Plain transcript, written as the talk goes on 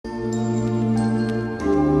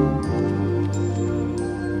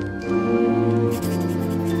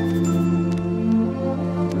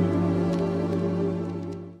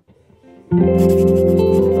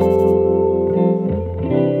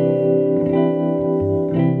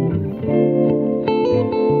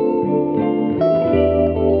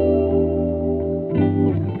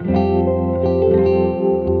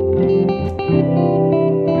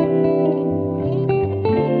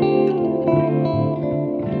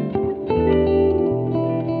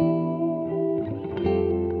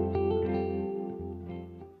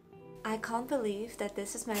believe that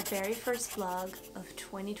this is my very first vlog of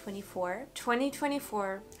 2024.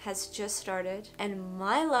 2024 has just started and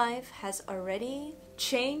my life has already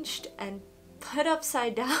changed and put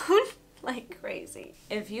upside down like crazy.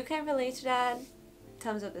 If you can relate to that,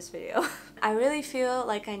 thumbs up this video. I really feel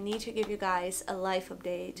like I need to give you guys a life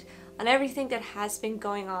update on everything that has been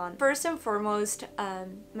going on. First and foremost,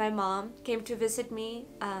 my mom came to visit me.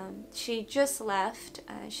 She just left.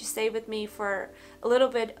 She stayed with me for a little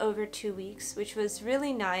bit over 2 weeks, which was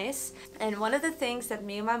really nice. And one of the things that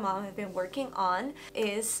me and my mom have been working on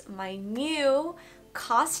is my new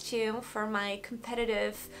costume for my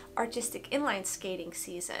competitive artistic inline skating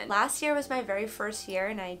season. Last year was my very first year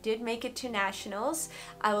and I did make it to nationals.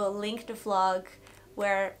 I will link the vlog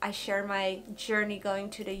where I share my journey going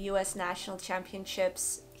to the US National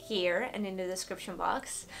Championships here and in the description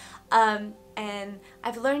box. And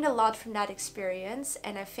I've learned a lot from that experience,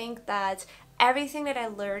 and I think that everything that I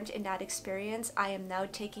learned in that experience I am now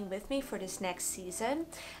taking with me for this next season.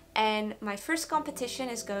 And my first competition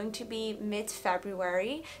is going to be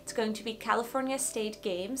mid-February. It's going to be California State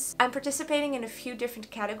Games. I'm participating in a few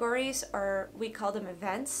different categories, or we call them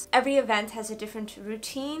events. Every event has a different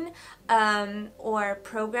routine or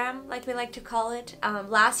program, like we like to call it.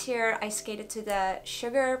 Last year I skated to the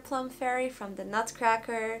Sugar Plum Fairy from the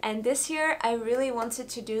Nutcracker, and this year I really wanted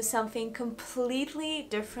to do something completely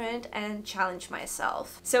different and challenge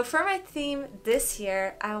myself. So for my theme this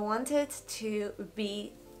year, I wanted to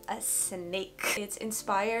be a snake. It's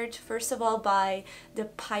inspired first of all by the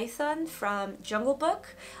python from Jungle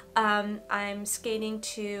Book. I'm skating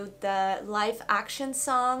to the live action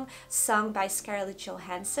song sung by Scarlett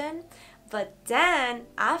Johansson, but then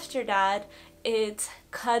after that it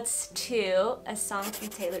cuts to a song from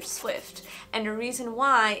Taylor Swift. And the reason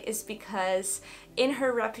why is because in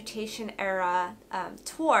her Reputation era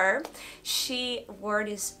tour, she wore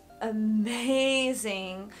this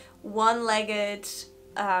amazing one-legged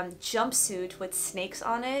jumpsuit with snakes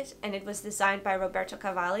on it, and it was designed by Roberto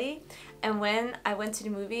Cavalli. And when I went to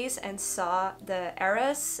the movies and saw the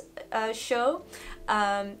Eras show,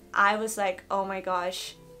 I was like, oh my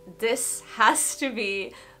gosh, this has to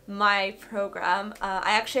be my program.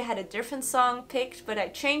 I actually had a different song picked, but I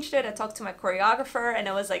changed it. I talked to my choreographer and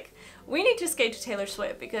I was like, we need to skate to Taylor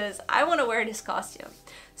Swift because I want to wear this costume.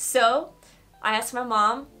 So I asked my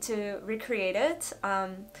mom to recreate it.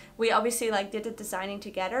 We obviously did the designing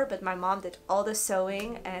together, but my mom did all the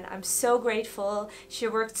sewing and I'm so grateful. She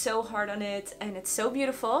worked so hard on it and it's so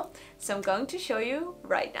beautiful. So I'm going to show you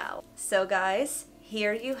right now. So guys,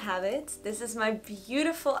 here you have it. This is my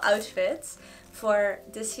beautiful outfit for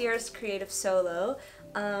this year's Creative Solo.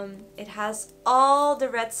 It has all the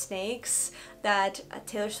red snakes that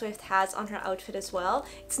Taylor Swift has on her outfit as well.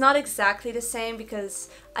 It's not exactly the same because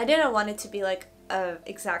I didn't want it to be like an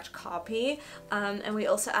exact copy, and we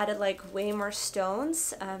also added like way more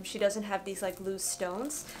stones. She doesn't have these like loose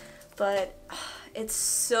stones, but it's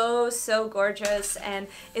so gorgeous and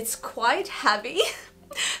it's quite heavy.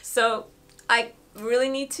 So I really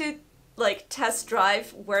need to like test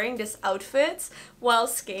drive wearing this outfit while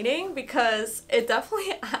skating because it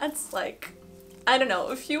definitely adds like, I don't know,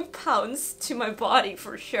 a few pounds to my body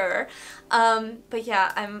for sure. But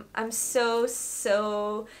yeah, I'm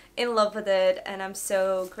so in love with it, and I'm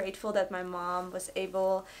so grateful that my mom was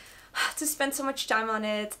able to spend so much time on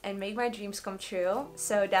it and make my dreams come true.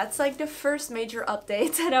 So that's like the first major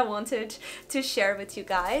update that I wanted to share with you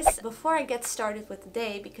guys. Before I get started with the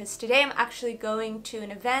day, because today I'm actually going to an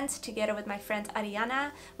event together with my friend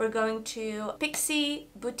Ariana. We're going to Pixi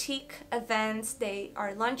boutique event. They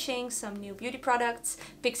are launching some new beauty products.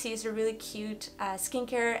 Pixi is a really cute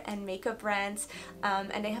skincare and makeup brand,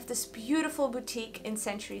 and they have this beautiful boutique in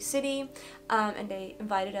Century City, and they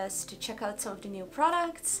invited us to check out some of the new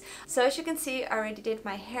products. So as you can see, I already did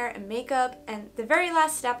my hair and makeup, and the very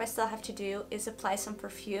last step I still have to do is apply some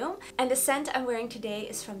perfume. And the scent I'm wearing today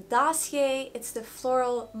is from Dossier. It's the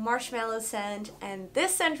floral marshmallow scent, and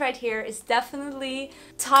this scent right here is definitely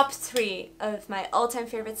top 3 of my all-time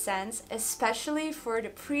favorite scents, especially for the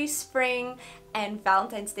pre-spring and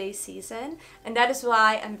Valentine's Day season. And that is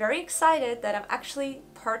why I'm very excited that I'm actually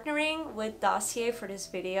partnering with Dossier for this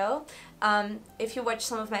video. If you watch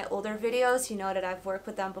some of my older videos, you know that I've worked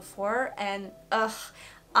with them before, and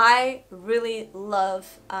I really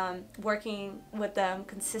love working with them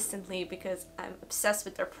consistently because I'm obsessed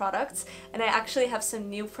with their products, and I actually have some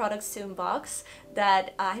new products to unbox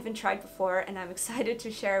that I haven't tried before and I'm excited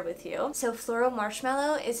to share with you. So Floral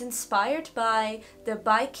Marshmallow is inspired by the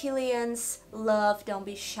By Kilian's Love Don't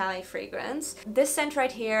Be Shy fragrance. This scent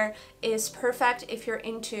right here is perfect if you're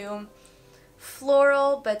into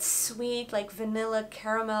floral but sweet, like vanilla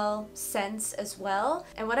caramel scents as well.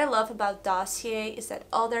 And what I love about Dossier is that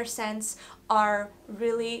all their scents are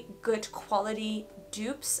really good quality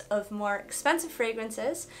dupes of more expensive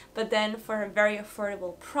fragrances, but then for a very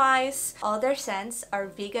affordable price. All their scents are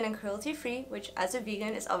vegan and cruelty free, which as a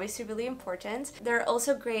vegan is obviously really important. They're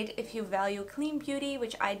also great if you value clean beauty,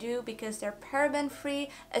 which I do, because they're paraben free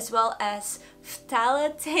as well as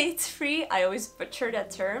phthalates free. I always butcher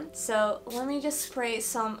that term. So let me just spray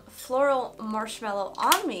some floral marshmallow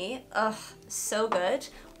on me. Ugh, so good.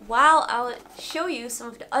 While I'll show you some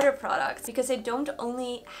of the other products, because they don't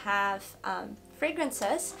only have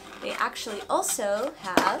fragrances, they actually also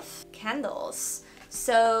have candles.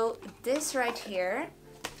 So this right here,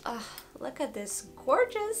 look at this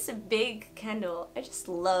gorgeous big candle. I just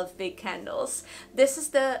love big candles. This is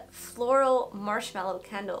the floral marshmallow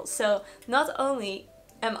candle. So not only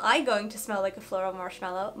am I going to smell like a floral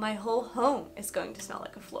marshmallow, my whole home is going to smell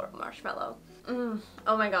like a floral marshmallow.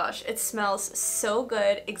 Oh my gosh, it smells so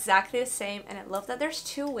good, exactly the same, and I love that there's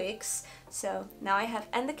 2 wicks. So now I have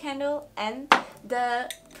and the candle and the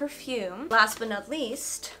perfume. Last but not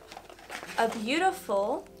least, a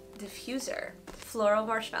beautiful diffuser, floral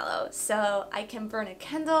marshmallow. So I can burn a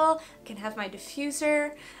candle, I can have my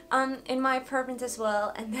diffuser in my apartment as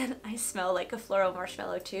well, and then I smell like a floral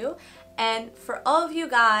marshmallow too. And for all of you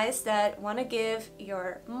guys that want to give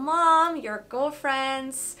your mom, your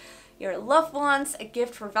girlfriends, your loved ones a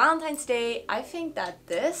gift for Valentine's Day, I think that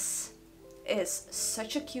this is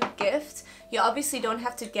such a cute gift. You obviously don't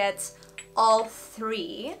have to get all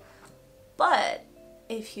 3, but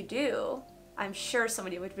if you do, I'm sure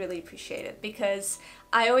somebody would really appreciate it, because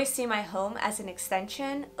I always see my home as an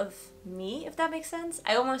extension of me, if that makes sense.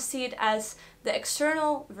 I almost see it as the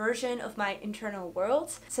external version of my internal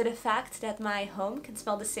world. So the fact that my home can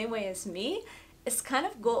smell the same way as me is kind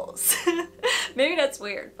of goals. Maybe that's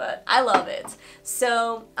weird, but I love it.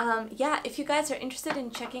 So yeah, if you guys are interested in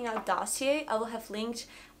checking out Dossier, I will have linked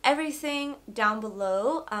everything down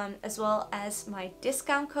below, as well as my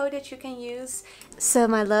discount code that you can use. So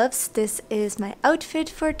my loves, this is my outfit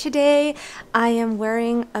for today. I am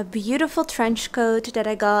wearing a beautiful trench coat that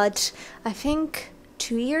I got, I think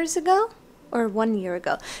 2 years ago? Or 1 year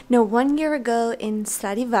ago. No, 1 year ago in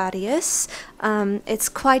Stradivarius. It's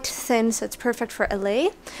quite thin, so it's perfect for LA.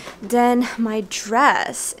 Then my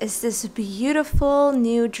dress is this beautiful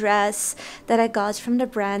new dress that I got from the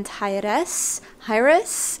brand Aris.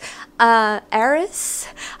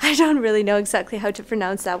 I don't really know exactly how to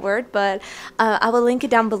pronounce that word, but I will link it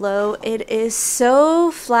down below. It is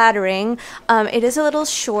so flattering. It is a little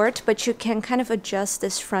short, but you can kind of adjust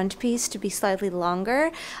this front piece to be slightly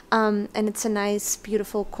longer, and it's a nice,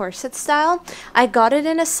 beautiful corset style. I got it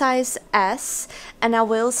in a size S, and I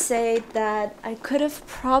will say that I could have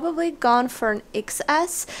probably gone for an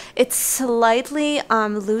XS. It's slightly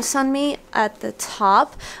loose on me at the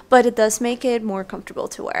top, but it does make it more comfortable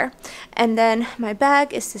to wear. And then my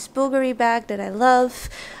bag is this Bulgari bag that I love,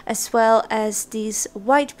 as well as these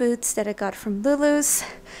white boots that I got from Lulu's.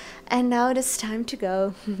 And now it is time to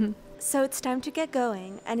go. So it's time to get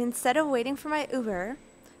going, and instead of waiting for my Uber,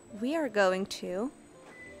 we are going to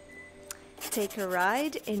take a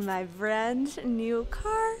ride in my brand new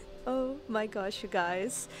car. Oh my gosh, you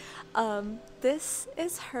guys. This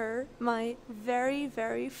is my very,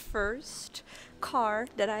 very first car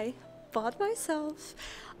that I bought myself.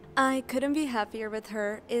 I couldn't be happier with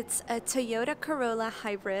her. It's a Toyota Corolla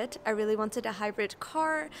hybrid. I really wanted a hybrid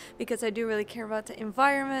car because I do really care about the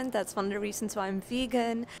environment. That's one of the reasons why I'm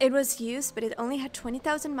vegan. It was used, but it only had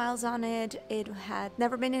 20,000 miles on it. It had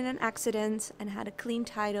never been in an accident and had a clean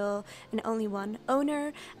title and only one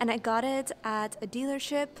owner. And I got it at a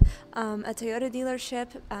dealership, a Toyota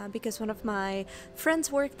dealership, because one of my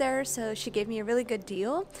friends worked there, so she gave me a really good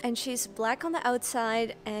deal. And she's black on the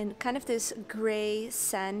outside and kind of this gray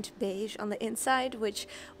sand beige on the inside, which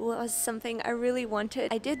was something I really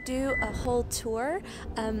wanted. I did do a whole tour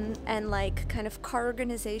and like kind of car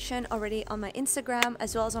organization already on my Instagram,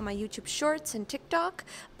 as well as on my YouTube shorts and TikTok,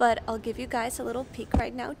 but I'll give you guys a little peek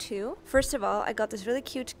right now too. First of all, I got this really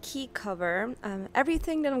cute key cover.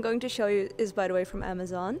 Everything that I'm going to show you is, by the way, from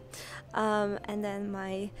Amazon. And then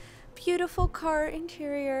my beautiful car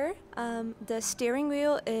interior. The steering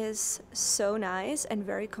wheel is so nice and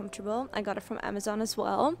very comfortable. I got it from Amazon as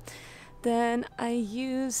well. Then I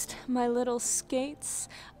used my little skates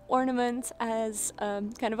ornament as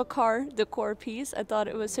kind of a car decor piece. I thought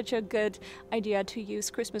it was such a good idea to use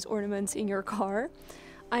Christmas ornaments in your car.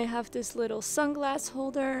 I have this little sunglass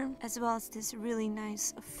holder, as well as this really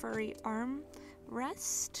nice furry arm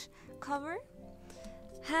rest cover.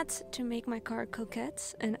 had to make my car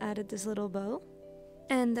coquette and added this little bow.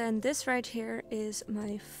 And then this right here is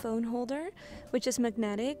my phone holder, which is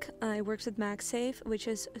magnetic. It works with MagSafe, which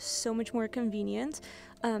is so much more convenient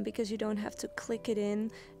because you don't have to click it in,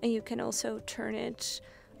 and you can also turn it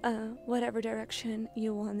whatever direction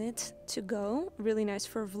you want it to go. Really nice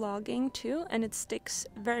for vlogging too, and it sticks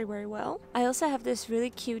very, very well. I also have this really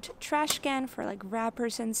cute trash can for like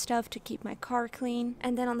wrappers and stuff to keep my car clean.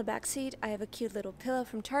 And then on the back seat, I have a cute little pillow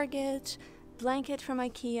from Target, blanket from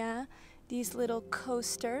IKEA, these little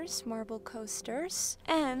coasters, marble coasters,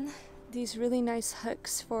 and these really nice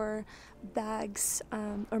hooks for bags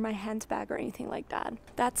or my handbag or anything like that.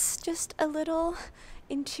 That's just a little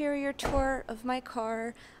interior tour of my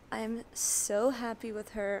car. I'm so happy with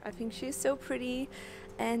her. I think she's so pretty,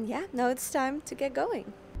 and yeah, now it's time to get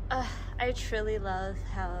going. I truly love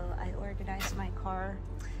how I organize my car.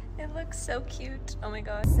 It looks so cute. Oh my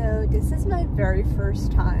god. So this is my very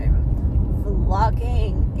first time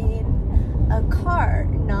vlogging in a car,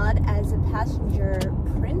 not as a passenger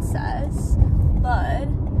princess, but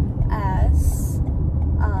as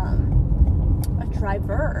a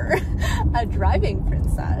driver, a driving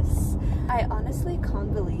princess. I honestly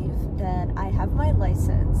can't believe that I have my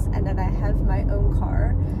license and that I have my own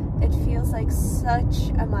car. It feels like such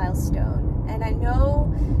a milestone, and I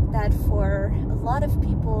know that for a lot of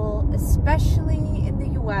people, especially in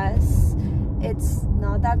the US, it's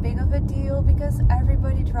not that big of a deal because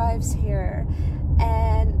everybody drives here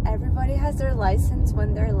and everybody has their license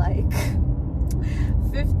when they're like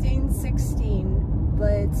 15, 16.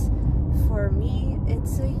 But for me,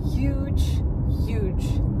 it's a huge,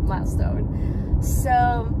 huge milestone.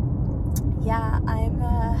 So yeah,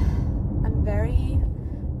 I'm very,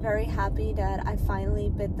 very happy that I finally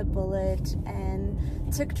bit the bullet and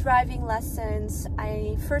took driving lessons.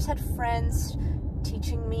 I first had friends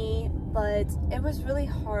teaching me, but it was really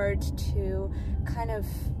hard to kind of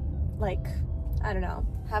like, I don't know,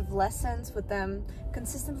 have lessons with them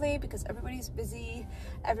consistently because everybody's busy,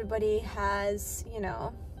 everybody has, you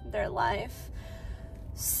know, their life.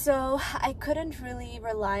 So I couldn't really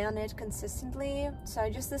rely on it consistently, so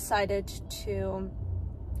I just decided to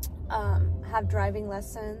have driving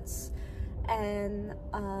lessons, and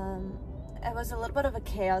it was a little bit of a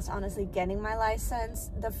chaos, honestly, getting my license.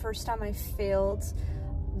 The first time I failed,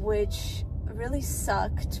 which really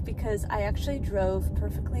sucked because I actually drove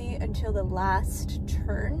perfectly until the last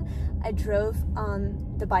turn. I drove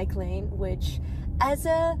on the bike lane, which as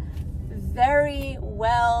a very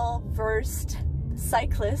well-versed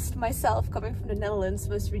cyclist myself, coming from the Netherlands,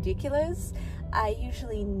 was ridiculous. I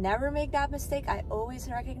usually never make that mistake. I always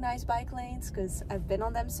recognize bike lanes because I've been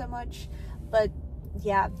on them so much. But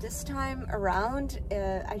yeah, this time around,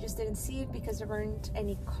 I just didn't see it because there weren't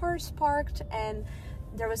any cars parked and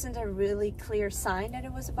there wasn't a really clear sign that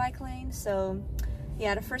it was a bike lane. So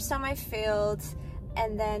yeah, the first time I failed,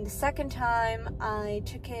 and then the second time I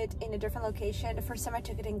took it in a different location. The first time I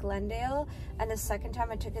took it in Glendale, and the second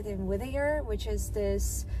time I took it in Whittier, which is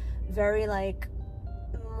this very like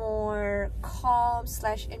more calm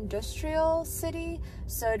 / industrial city.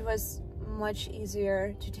 So it was much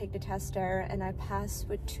easier to take the test there, and I passed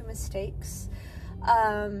with 2 mistakes.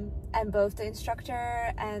 And both the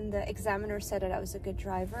instructor and the examiner said that I was a good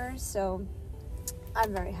driver, so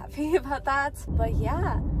I'm very happy about that. But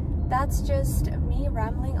yeah, that's just me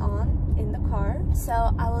rambling on in the car. So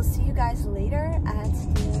I will see you guys later at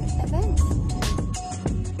the event.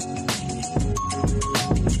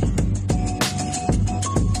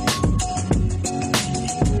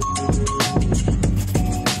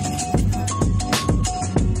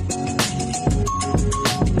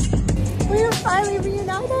 Finally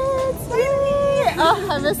reunited! Really? Oh,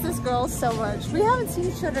 I miss this girl so much. We haven't seen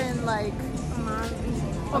each other in like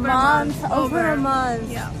over a month.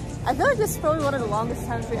 Yeah. I feel like this is probably one of the longest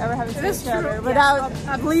times we ever haven't seen each other without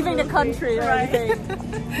leaving the country or anything.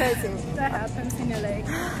 Crazy. That happens in LA.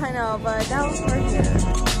 I know, but now we're here.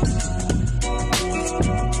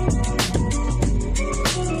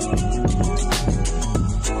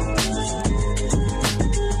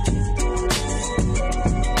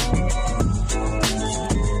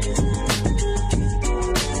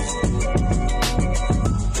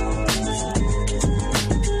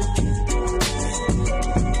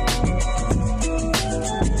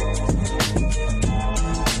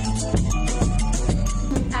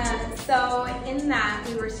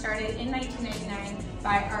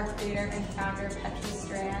 By our creator and founder, Petra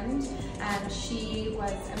Strand. She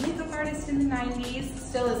was a makeup artist in the 90s,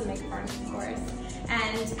 still is a makeup artist, of course.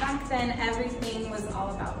 And back then, everything was all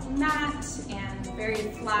about matte and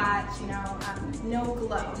very flat, you know, no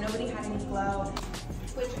glow. Nobody had any glow.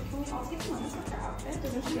 Which, can we all take a moment with her outfit?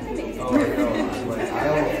 Doesn't she look amazing? Oh, I know. Like, I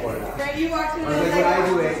almost wore that. Right, you walked in I was like, when I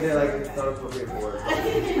do it, they're like, it's not appropriate for it.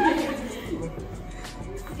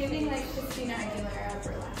 It's giving like Christina Aguilera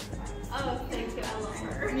burlesque. Oh, thank you. I love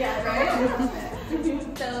her. Yeah, right? I love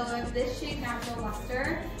it. So this shade Natural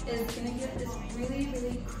Luster is going to give this really,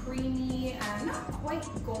 really creamy, not quite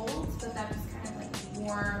gold, but that just kind of like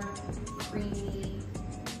warm, creamy,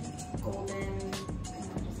 golden, I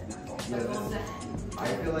just said not gold, but golden. I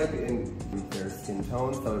feel like in their skin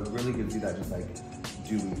tone, so it really gives you that just like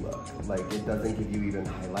dewy look. Like it doesn't give you even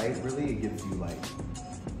highlight really, it gives you like,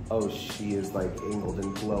 oh, she is like angled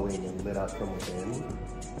and glowing and lit up from within.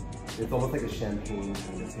 It's almost like a champagne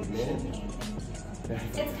kind of pigment.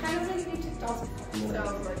 It's kind of like if you took dolls so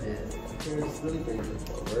gorgeous. It's really brings it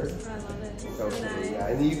forward. I love it. So It's pretty, nice. yeah.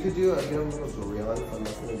 And then you could do a little jewelry on, so I'm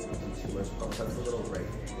not going to do too much contact, a little right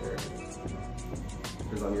here.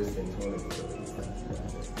 Because on your skin tone, it's really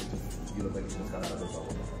just, you look like you just got out of a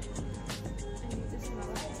bubble. I need to smell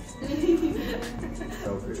it. So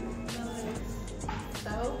pretty.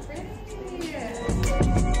 So pretty.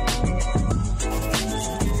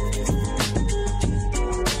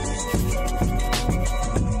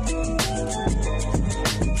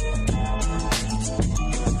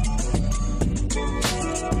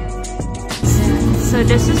 So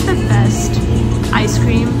this is the best ice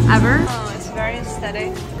cream ever. Oh, it's very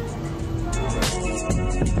aesthetic.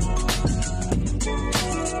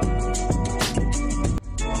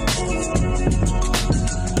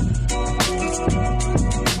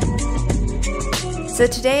 So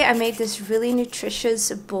today I made this really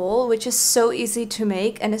nutritious bowl, which is so easy to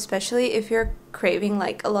make, and especially if you're craving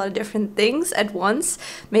like a lot of different things at once,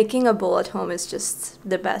 making a bowl at home is just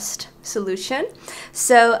the best solution.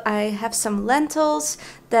 So I have some lentils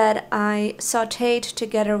that I sauteed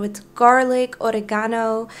together with garlic,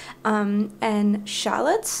 oregano, and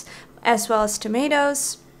shallots, as well as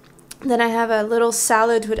tomatoes. Then I have a little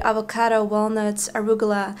salad with avocado, walnuts,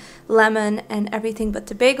 arugula, lemon, and everything but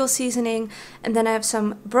the bagel seasoning. And then I have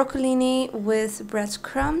some broccolini with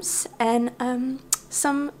breadcrumbs and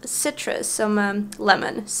some citrus, some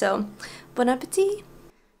lemon. So, bon appetit!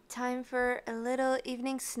 Time for a little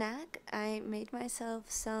evening snack. I made myself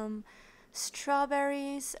some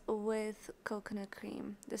strawberries with coconut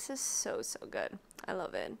cream. This is so good. I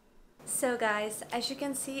love it. So guys, as you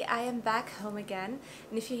can see, I am back home again,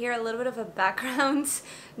 and if you hear a little bit of a background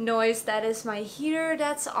noise, that is my heater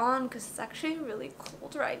that's on because it's actually really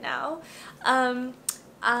cold right now.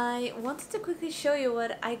 I wanted to quickly show you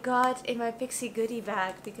what I got in my Pixi goodie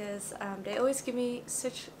bag because they always give me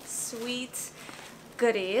such sweet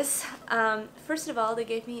goodies. First of all, they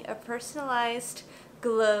gave me a personalized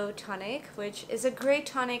glow tonic, which is a great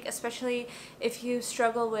tonic, especially if you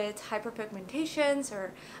struggle with hyperpigmentations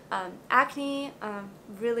or acne.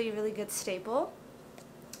 Really good staple.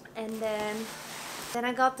 And then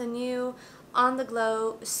I got the new On The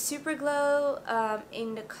Glow Super Glow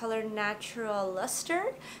in the color Natural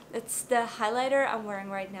Luster. It's the highlighter I'm wearing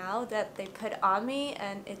right now that they put on me,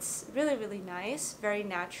 and it's really nice, very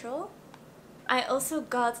natural. I also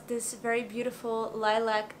got this very beautiful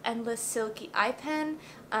lilac endless silky eye pen,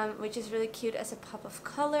 which is really cute as a pop of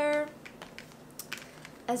color,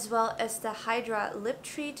 as well as the Hydra lip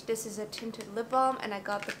treat. This is a tinted lip balm, and I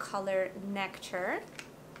got the color Nectar.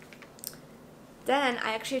 Then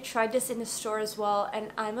I actually tried this in the store as well,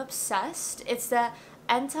 and I'm obsessed. It's the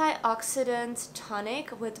antioxidant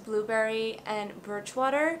tonic with blueberry and birch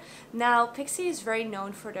water. Now Pixi is very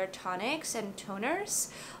known for their tonics and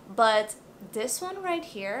toners, but this one right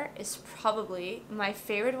here is probably my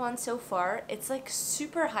favorite one so far. It's like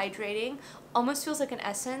super hydrating, almost feels like an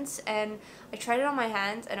essence, and I tried it on my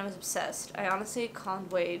hand and I was obsessed. I honestly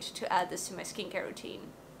can't wait to add this to my skincare routine.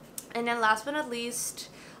 And then last but not least,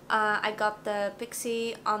 I got the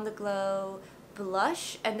Pixi On The Glow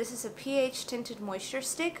blush, and this is a pH tinted moisture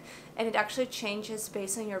stick, and it actually changes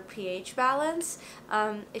based on your pH balance.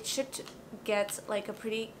 It should get like a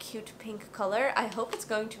pretty cute pink color. I hope it's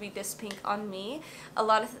going to be this pink on me. A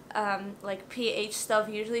lot of like pH stuff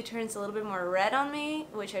usually turns a little bit more red on me,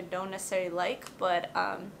 which I don't necessarily like, but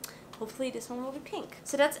hopefully this one will be pink.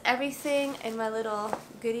 So that's everything in my little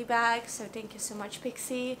goodie bag, so thank you so much,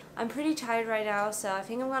 Pixi. I'm pretty tired right now, so I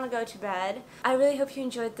think I'm gonna go to bed. I really hope you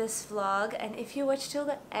enjoyed this vlog, and if you watched till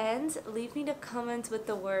the end, leave me the comment with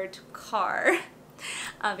the word car,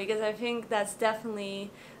 because I think that's definitely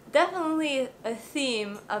a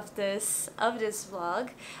theme of this vlog.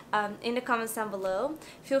 In the comments down below.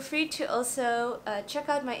 Feel free to also check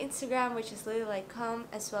out my Instagram, which is LilyLikeCom,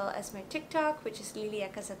 as well as my TikTok, which is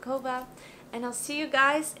LilyLikeCom, and I'll see you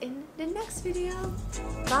guys in the next video.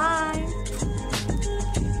 Bye!